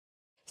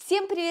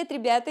Всем привет,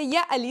 ребята!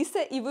 Я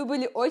Алиса, и вы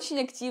были очень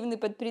активны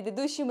под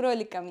предыдущим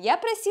роликом. Я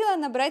просила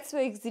набрать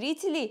своих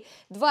зрителей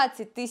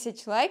 20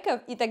 тысяч лайков,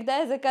 и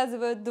тогда я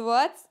заказываю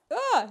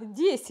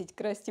 10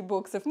 Красти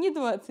Боксов, не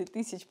 20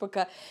 тысяч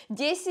пока,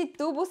 10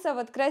 тубусов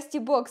от Красти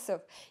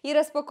Боксов. И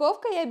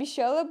распаковка, я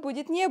обещала,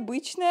 будет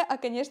необычная, а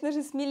конечно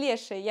же с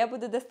Милешей. Я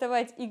буду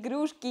доставать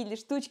игрушки или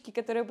штучки,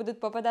 которые будут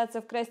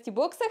попадаться в Красти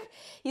Боксах,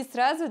 и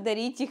сразу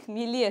дарить их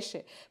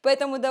Милеше.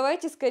 Поэтому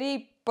давайте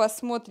скорее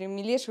посмотрим.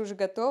 Милеша уже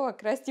готова,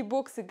 Красти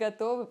Боксы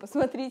готовы,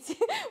 посмотрите.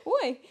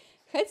 Ой,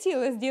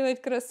 хотела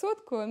сделать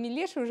красотку, а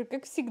Милеша уже,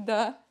 как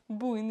всегда,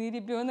 буйный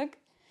ребенок.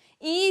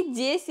 И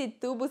 10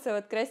 тубусов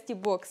от Красти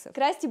Боксов.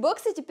 Красти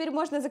Боксы теперь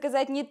можно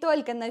заказать не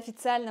только на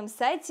официальном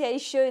сайте, а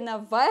еще и на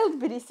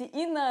Wildberries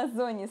и на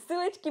Озоне.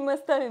 Ссылочки мы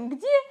оставим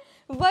где?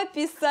 В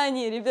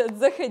описании, ребят,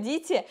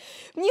 заходите.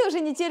 Мне уже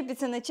не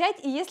терпится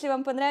начать, и если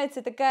вам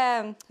понравится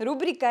такая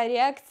рубрика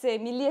 «Реакция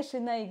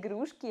Милеши на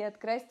игрушки» от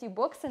Красти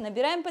Бокса,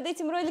 набираем под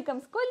этим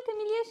роликом сколько,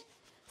 Милеш?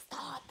 100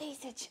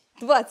 тысяч!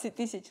 20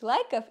 тысяч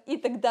лайков, и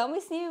тогда мы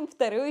снимем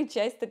вторую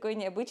часть такой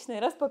необычной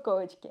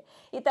распаковочки.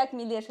 Итак,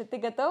 Милеша, ты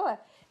готова?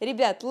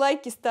 Ребят,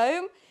 лайки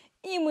ставим,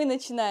 и мы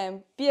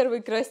начинаем.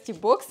 Первый Красти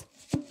Бокс.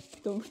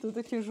 Там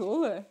что-то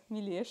тяжелое,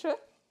 Милеша.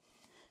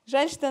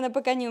 Жаль, что она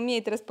пока не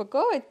умеет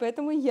распаковывать,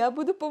 поэтому я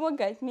буду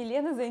помогать.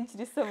 Милена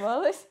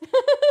заинтересовалась.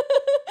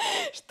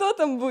 Что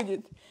там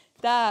будет?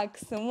 Так,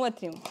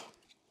 смотрим.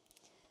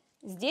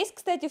 Здесь,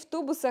 кстати, в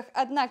тубусах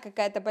одна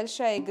какая-то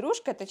большая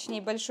игрушка,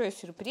 точнее большой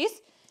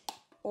сюрприз.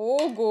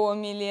 Ого,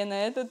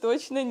 Милена, это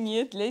точно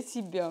не для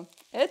тебя.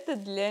 Это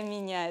для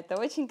меня. Это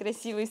очень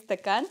красивый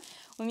стакан.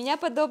 У меня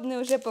подобный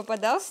уже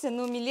попадался,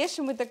 но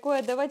Милеше мы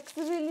такое давать, к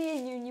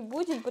сожалению, не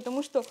будем,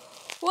 потому что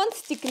он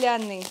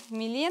стеклянный.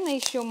 Милена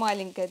еще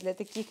маленькая для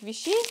таких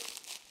вещей.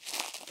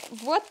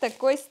 Вот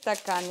такой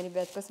стакан,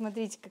 ребят.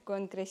 Посмотрите, какой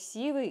он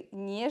красивый,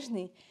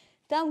 нежный.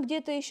 Там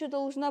где-то еще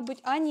должна быть...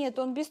 А нет,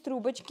 он без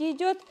трубочки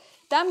идет.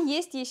 Там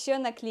есть еще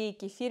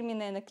наклейки,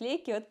 фирменные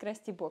наклейки от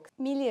Красти Бокс.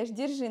 Милеш,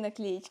 держи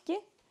наклеечки.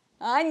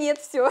 А нет,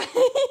 все,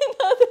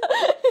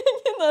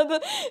 не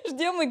надо.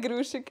 Ждем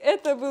игрушек.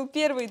 Это был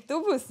первый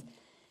тубус.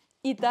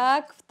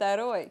 Итак,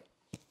 второй.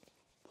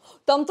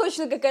 Там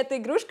точно какая-то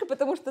игрушка,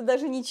 потому что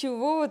даже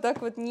ничего вот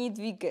так вот не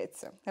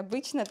двигается.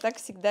 Обычно так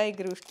всегда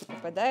игрушки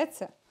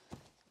попадаются.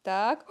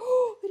 Так,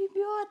 о,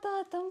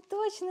 ребята, там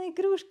точно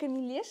игрушка,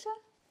 Милеша.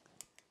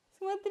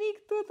 Смотри,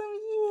 кто там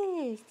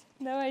есть.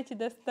 Давайте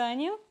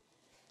достанем.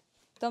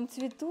 Там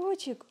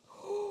цветочек.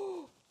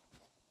 О!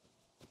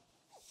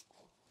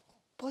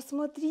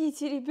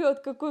 Посмотрите, ребят,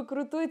 какой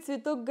крутой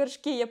цветок в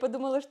горшке. Я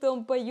подумала, что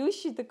он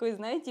поющий такой,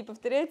 знаете, и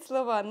повторяет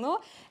слова.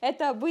 Но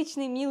это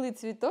обычный милый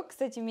цветок.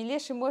 Кстати,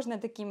 Милеше можно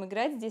таким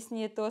играть. Здесь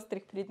нет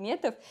острых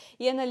предметов.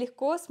 И она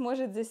легко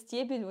сможет за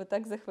стебель вот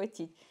так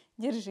захватить.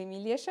 Держи,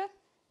 Милеша.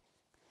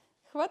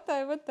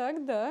 Хватай вот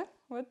так, да.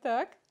 Вот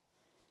так.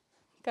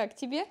 Как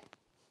тебе?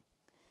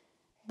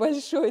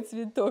 Большой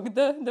цветок,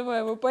 да?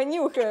 Давай его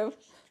понюхаем.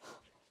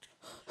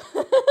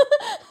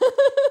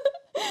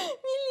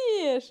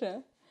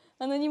 Милеша.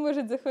 Она не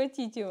может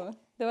захватить его.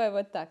 Давай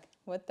вот так,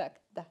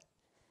 да.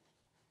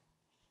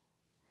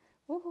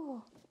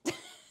 О,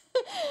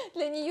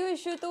 для нее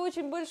еще это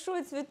очень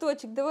большой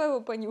цветочек. Давай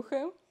его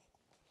понюхаем.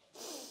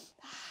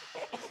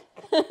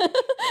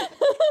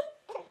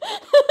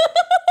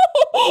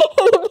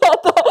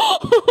 Ребята,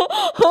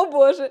 о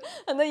боже,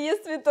 она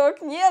ест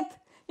цветок. Нет,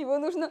 его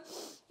нужно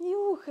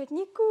нюхать,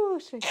 не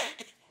кушать.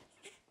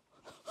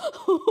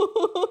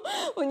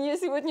 У нее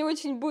сегодня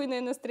очень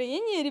буйное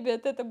настроение,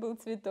 ребят, это был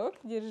цветок,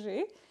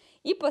 держи.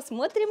 И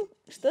посмотрим,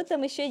 что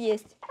там еще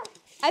есть.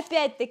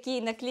 Опять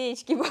такие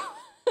наклеечки,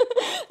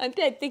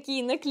 опять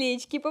такие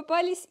наклеечки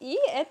попались, и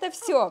это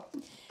все.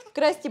 В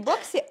Красти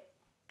Боксе,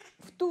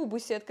 в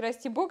тубусе от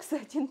Красти Бокса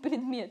один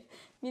предмет.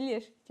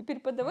 Милеш, теперь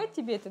подавать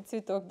тебе этот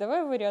цветок, давай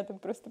его рядом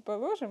просто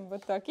положим,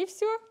 вот так, и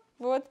все.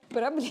 Вот,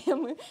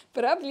 проблемы.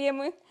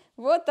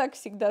 Вот так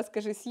всегда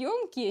скажи,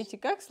 съемки эти,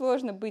 как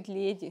сложно быть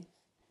леди.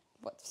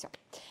 Вот, все.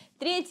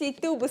 Третий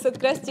тубус от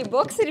Красти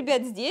Бокса,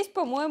 ребят, здесь,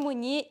 по-моему,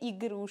 не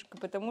игрушка,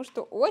 потому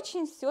что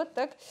очень все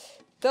так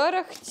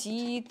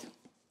тарахтит.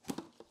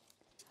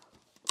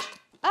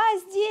 А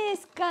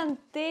здесь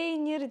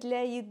контейнер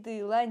для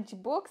еды,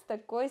 ланчбокс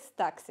такой с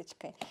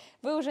таксочкой.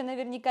 Вы уже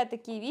наверняка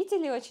такие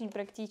видели, очень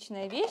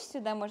практичная вещь.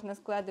 Сюда можно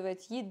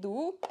складывать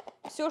еду,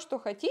 все, что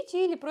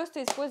хотите, или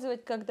просто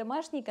использовать как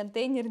домашний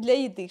контейнер для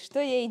еды, что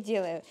я и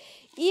делаю.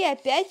 И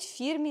опять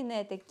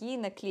фирменные такие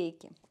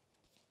наклейки.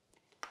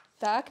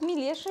 Так,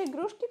 Милеша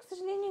игрушки, к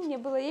сожалению, не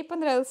было. Ей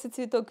понравился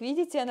цветок,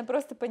 видите, она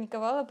просто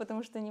паниковала,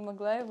 потому что не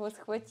могла его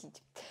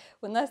схватить.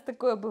 У нас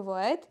такое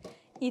бывает.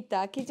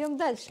 Итак, идем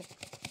дальше.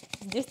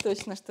 Здесь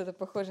точно что-то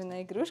похоже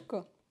на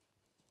игрушку.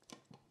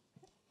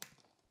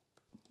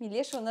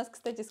 Милеша у нас,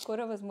 кстати,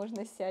 скоро,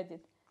 возможно,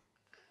 сядет.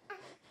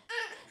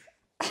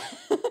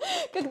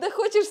 Когда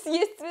хочешь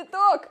съесть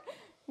цветок!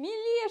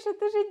 Милеша,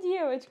 ты же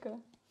девочка!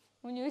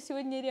 У нее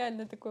сегодня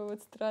реально такое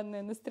вот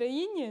странное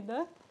настроение,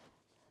 да?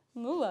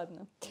 Ну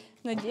ладно.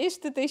 Надеюсь,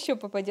 что-то еще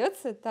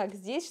попадется. Так,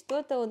 здесь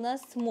что-то у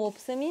нас с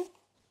мопсами.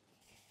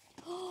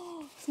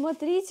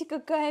 Смотрите,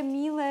 какая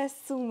милая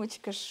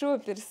сумочка.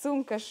 Шопер,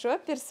 сумка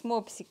шопер с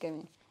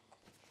мопсиками.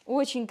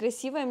 Очень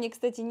красивая. Мне,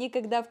 кстати,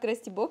 никогда в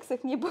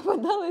Крастибоксах не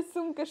попадалась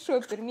сумка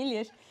шопер.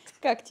 Милеш,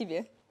 как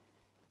тебе?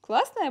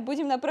 Классная?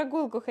 Будем на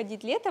прогулку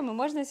ходить летом, и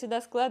можно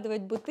сюда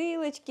складывать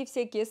бутылочки,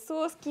 всякие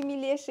соски,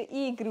 милеши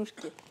и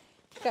игрушки.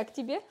 Как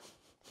тебе?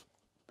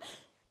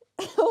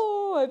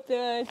 О,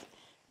 опять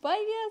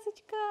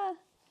повязочка.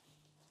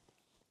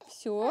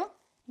 Все,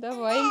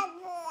 давай.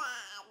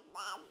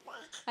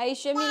 А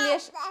еще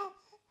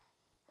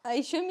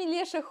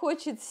Милеша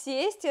хочет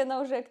сесть, и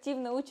она уже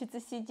активно учится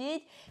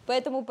сидеть,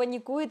 поэтому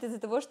паникует из-за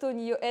того, что у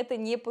нее это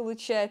не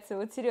получается.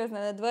 Вот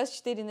серьезно, она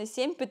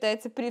 24/7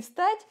 пытается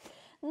привстать,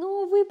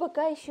 но, увы,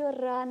 пока еще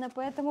рано,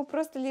 поэтому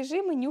просто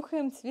лежим и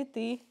нюхаем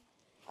цветы.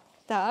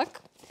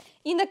 Так,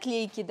 и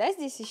наклейки, да,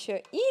 здесь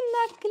еще? И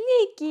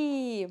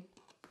наклейки!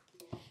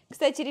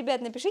 Кстати,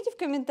 ребят, напишите в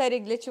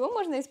комментариях, для чего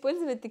можно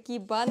использовать такие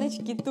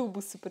баночки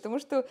тубусы, потому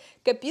что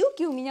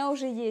копилки у меня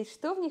уже есть,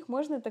 что в них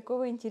можно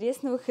такого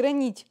интересного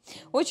хранить.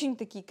 Очень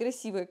такие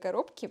красивые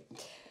коробки.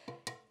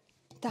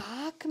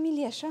 Так,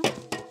 Милеша,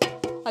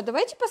 а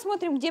давайте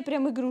посмотрим, где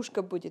прям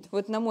игрушка будет.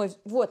 Вот на мой...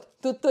 Вот,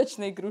 тут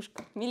точно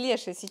игрушка.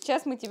 Милеша,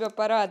 сейчас мы тебя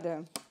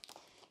порадуем.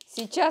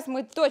 Сейчас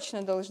мы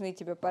точно должны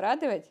тебя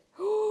порадовать.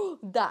 О,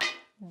 да,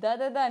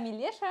 да-да-да,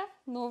 Милеша,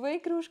 новая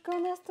игрушка у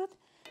нас тут.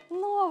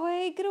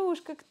 Новая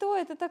игрушка. Кто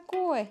это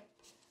такой?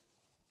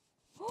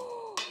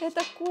 О,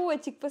 это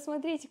котик.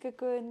 Посмотрите,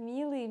 какой он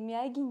милый,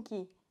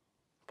 мягенький.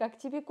 Как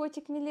тебе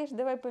котик, Милеш?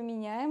 Давай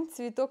поменяем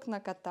цветок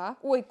на кота.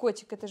 Ой,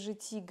 котик, это же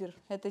тигр.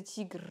 Это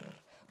тигр.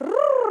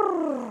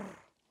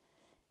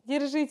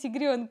 Держи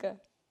тигренка.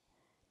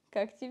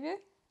 Как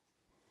тебе?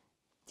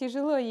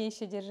 Тяжело ей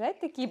еще держать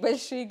такие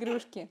большие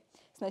игрушки.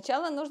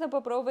 Сначала нужно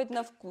попробовать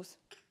на вкус.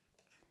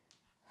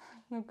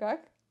 Ну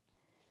как?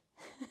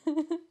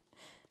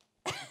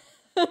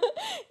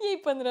 Ей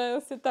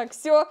понравился. Так,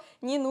 все,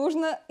 не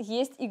нужно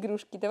есть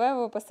игрушки. Давай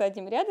его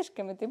посадим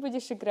рядышком, и ты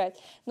будешь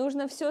играть.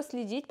 Нужно все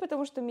следить,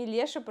 потому что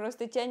Милеша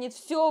просто тянет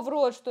все в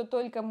рот, что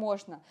только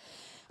можно.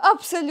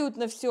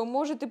 Абсолютно все.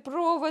 Может и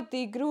провод,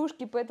 и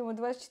игрушки, поэтому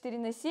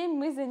 24/7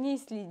 мы за ней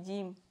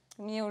следим.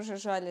 Мне уже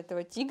жаль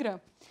этого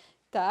тигра.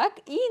 Так,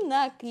 и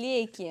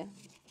наклейки.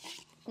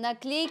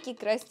 Наклейки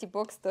Красти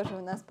Бокс тоже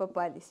у нас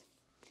попались.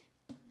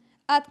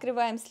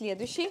 Открываем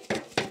следующий.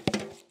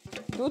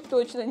 Тут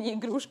точно не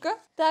игрушка.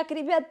 Так,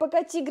 ребят,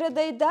 пока тигра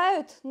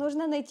доедают,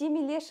 нужно найти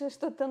Милеше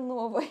что-то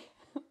новое.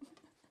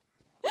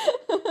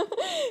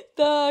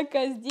 Так,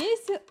 а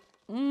здесь...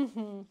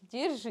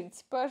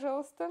 Держите,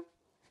 пожалуйста.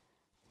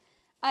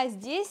 А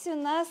здесь у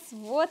нас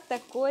вот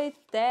такой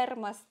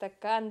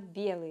термостакан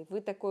белый.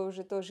 Вы такой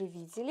уже тоже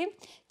видели.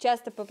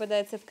 Часто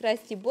попадается в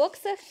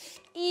Крастибоксах.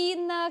 И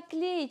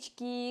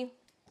наклеечки.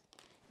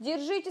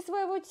 Держите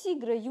своего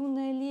тигра,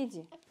 юная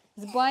леди,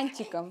 с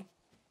бантиком.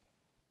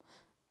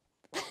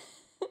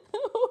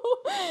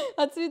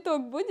 А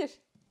цветок будешь?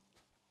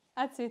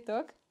 А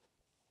цветок?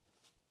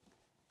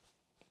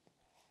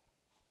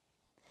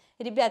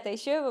 Ребята,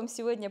 еще я вам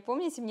сегодня,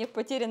 помните, мне в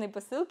потерянной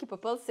посылке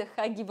попался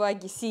Хаги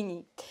Ваги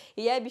синий.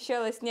 И я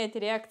обещала снять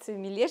реакцию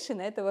Милеши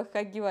на этого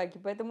Хаги Ваги.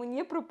 Поэтому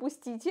не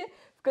пропустите,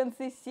 в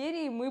конце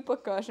серии мы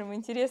покажем.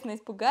 Интересно,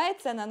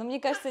 испугается она? Но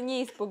мне кажется,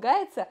 не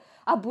испугается,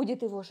 а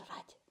будет его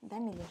жрать. Да,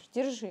 Милеш?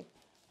 Держи,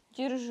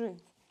 держи.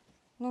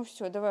 Ну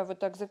все, давай вот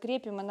так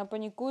закрепим. Она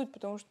паникует,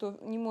 потому что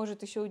не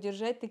может еще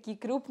удержать такие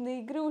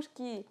крупные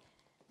игрушки.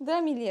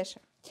 Да,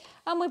 Милеша?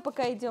 А мы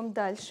пока идем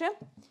дальше.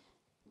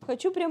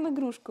 Хочу прям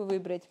игрушку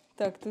выбрать.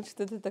 Так, тут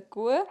что-то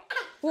такое.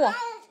 О,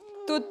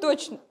 тут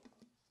точно.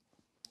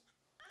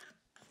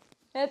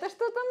 Это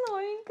что-то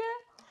новенькое.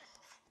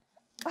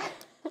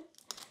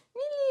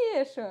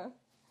 Милеша,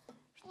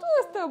 что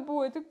с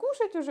тобой? Ты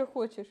кушать уже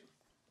хочешь?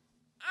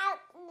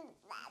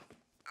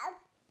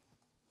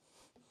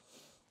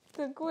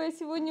 Такое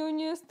сегодня у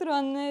нее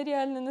странное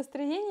реально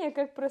настроение,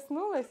 как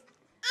проснулась.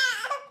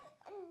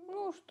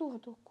 Ну, что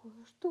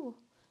такое? Что?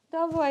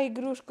 Давай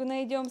игрушку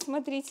найдем.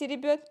 Смотрите,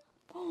 ребят.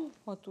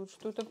 А тут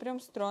что-то прям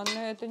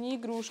странное. Это не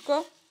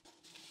игрушка.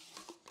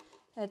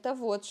 Это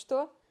вот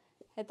что.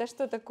 Это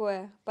что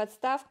такое?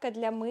 Подставка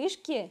для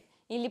мышки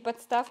или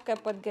подставка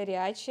под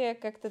горячее?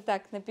 Как-то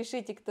так.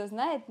 Напишите, кто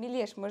знает.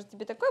 Милеш, может,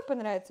 тебе такое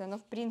понравится? Оно,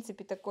 в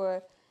принципе,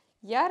 такое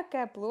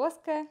яркое,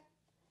 плоское.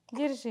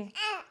 Держи.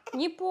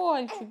 Не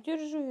пальчик,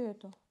 держи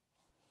это.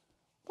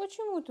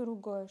 Почему ты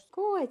ругаешься?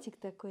 Котик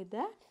такой,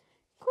 да?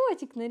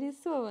 Котик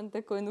нарисован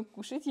такой. Ну,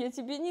 кушать я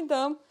тебе не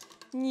дам.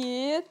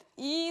 Нет.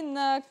 И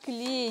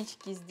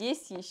наклеечки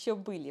здесь еще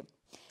были.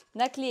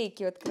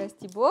 Наклейки от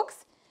Красти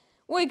Бокс.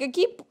 Ой,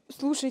 какие...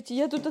 Слушайте,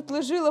 я тут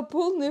отложила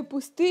полные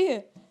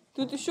пустые.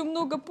 Тут еще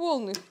много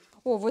полных.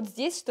 О, вот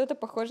здесь что-то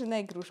похоже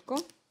на игрушку.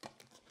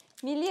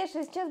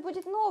 Милеша, сейчас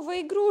будет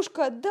новая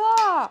игрушка.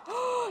 Да!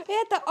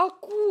 Это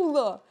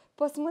акула.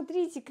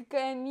 Посмотрите,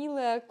 какая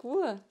милая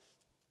акула.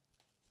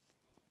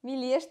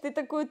 Милеш, ты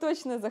такую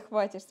точно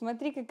захватишь.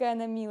 Смотри, какая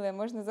она милая.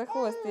 Можно за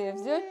хвост ее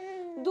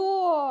взять.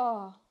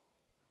 Да!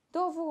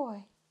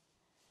 Давай.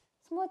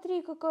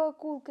 Смотри, какая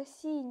акулка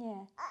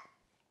синяя.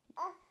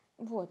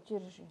 Вот,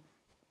 держи.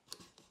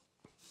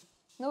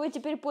 Ну вы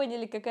теперь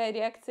поняли, какая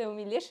реакция у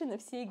Милеши на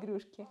все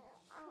игрушки.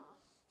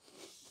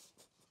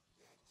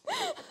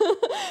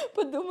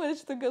 Подумает,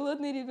 что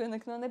голодный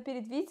ребенок, но она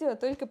перед видео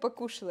только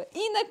покушала.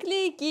 И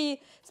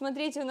наклейки!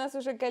 Смотрите, у нас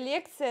уже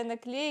коллекция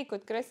наклеек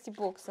от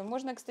Крастибокса.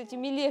 Можно, кстати,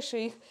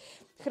 Милеше их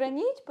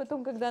хранить,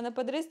 потом, когда она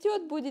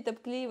подрастет, будет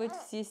обклеивать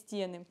все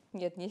стены.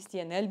 Нет, не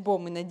стены,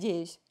 альбомы,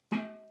 надеюсь.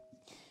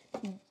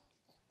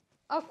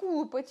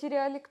 Акулу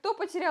потеряли. Кто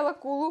потерял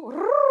акулу?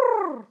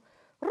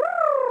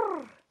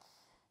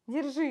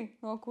 Держи.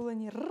 Но акула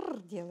не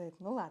делает.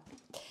 Ну ладно.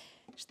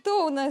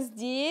 Что у нас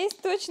здесь?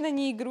 Точно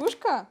не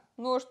игрушка,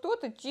 но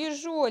что-то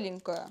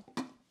тяжеленькое.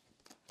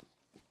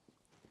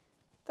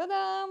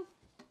 Та-дам!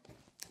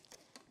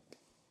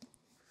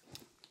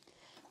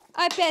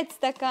 Опять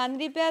стакан,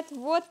 ребят.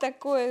 Вот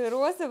такой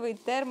розовый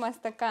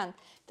термостакан.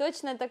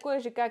 Точно такой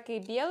же, как и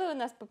белый у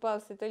нас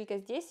попался, только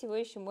здесь его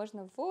еще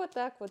можно вот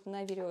так вот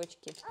на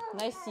веревочке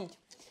носить.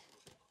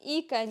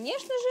 И,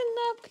 конечно же,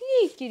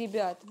 наклейки,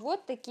 ребят.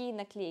 Вот такие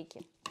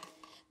наклейки.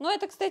 Но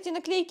это, кстати,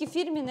 наклейки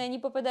фирменные, они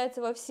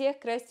попадаются во всех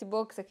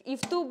Крастибоксах. И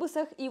в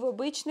тубусах, и в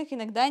обычных,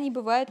 иногда они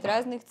бывают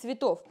разных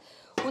цветов.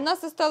 У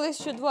нас осталось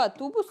еще 2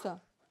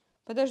 тубуса.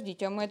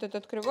 Подождите, а мы этот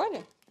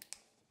открывали?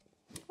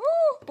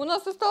 О, у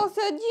нас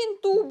остался 1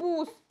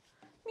 тубус.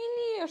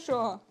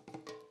 Милеша.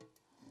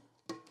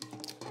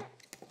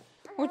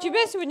 У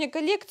тебя сегодня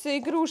коллекция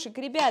игрушек,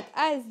 ребят.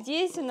 А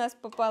здесь у нас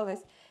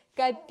попалась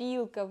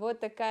копилка.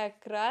 Вот такая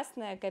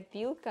красная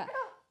копилка.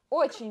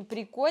 Очень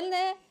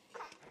прикольная.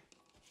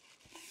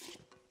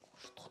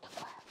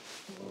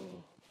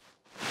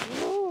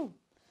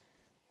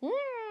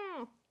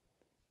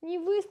 Не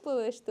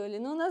выспалась, что ли?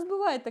 Но у нас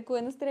бывает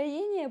такое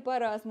настроение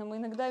по-разному.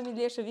 Иногда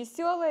Милеша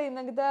веселая,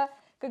 иногда,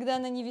 когда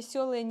она не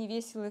веселая, не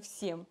весело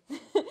всем.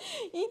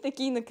 И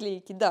такие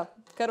наклейки, да.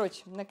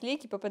 Короче,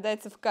 наклейки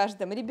попадаются в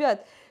каждом.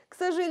 Ребят, к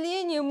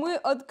сожалению, мы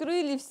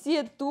открыли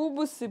все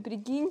тубусы.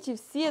 Прикиньте,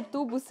 все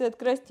тубусы от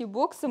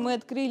Крастибокса мы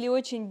открыли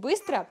очень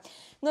быстро.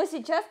 Но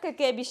сейчас,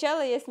 как и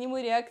обещала, я сниму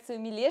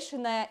реакцию Милеши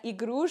на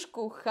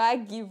игрушку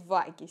Хаги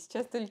Ваги.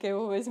 Сейчас только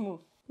его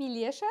возьму.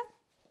 Милеша,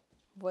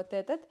 вот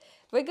этот.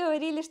 Вы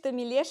говорили, что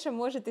Милеша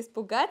может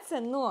испугаться,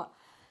 но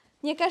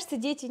мне кажется,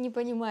 дети не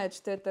понимают,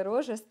 что эта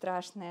рожа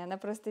страшная. Она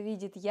просто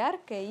видит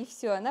яркое и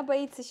все. Она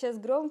боится сейчас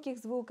громких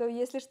звуков,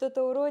 если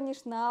что-то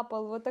уронишь на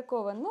пол, вот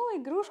такого. Но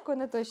игрушку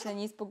она точно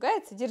не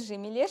испугается. Держи,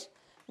 Милеш.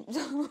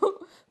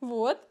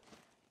 Вот.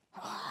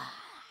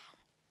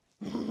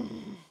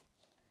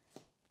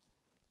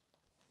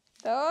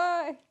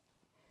 Давай.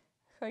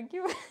 Хаги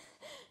Ваги.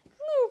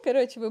 Ну,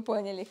 короче, вы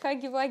поняли.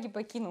 Хаги Ваги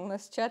покинул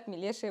наш чат.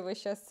 Милеша его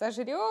сейчас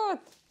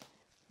сожрет.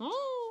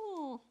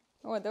 О,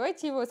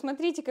 давайте его.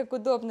 Смотрите, как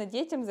удобно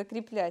детям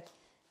закреплять.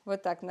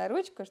 Вот так на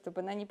ручку, чтобы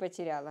она не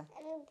потеряла.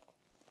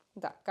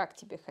 Да, как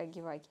тебе,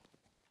 Хаги Ваги?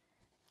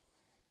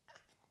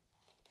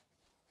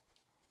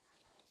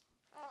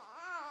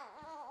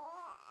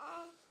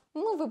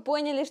 Ну, вы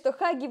поняли, что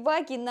Хаги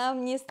Ваги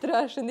нам не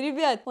страшен.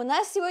 Ребят, у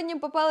нас сегодня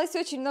попалось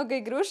очень много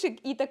игрушек.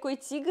 И такой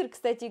тигр,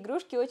 кстати,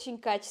 игрушки очень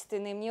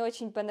качественные. Мне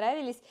очень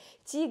понравились.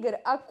 Тигр,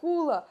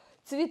 акула,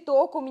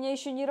 цветок. У меня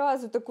еще ни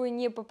разу такой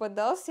не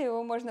попадался.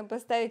 Его можно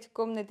поставить в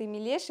комнате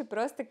Милеши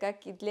просто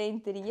как и для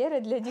интерьера,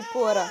 для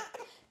декора.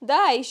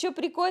 Да, еще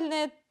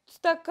прикольная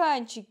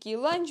стаканчики,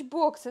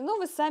 ланчбоксы, ну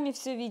вы сами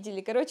все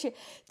видели. Короче,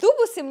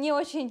 тубусы мне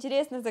очень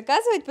интересно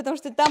заказывать, потому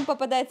что там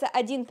попадается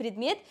один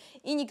предмет,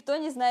 и никто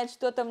не знает,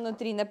 что там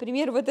внутри.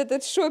 Например, вот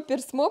этот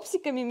шопер с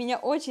мопсиками меня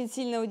очень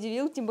сильно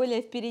удивил, тем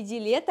более впереди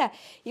лето,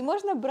 и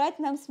можно брать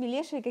нам с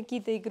Милешей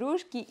какие-то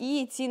игрушки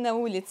и идти на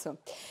улицу.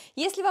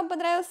 Если вам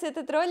понравился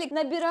этот ролик,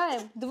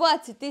 набираем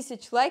 20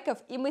 тысяч лайков,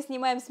 и мы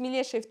снимаем с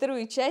Милешей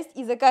вторую часть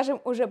и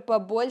закажем уже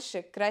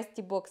побольше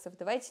Крастибоксов.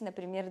 Давайте,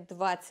 например,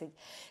 20.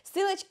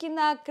 Ссылочки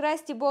на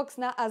Крастибокс,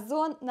 на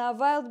Ozon, на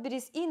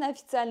Wildberries и на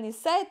официальный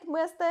сайт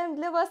мы оставим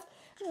для вас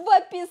в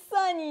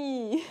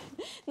описании.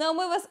 Ну а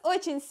мы вас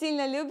очень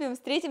сильно любим.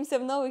 Встретимся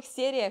в новых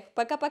сериях.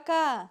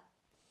 Пока-пока.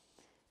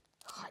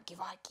 Хаги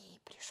Ваги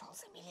пришел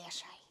за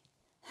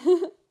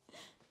Милешей.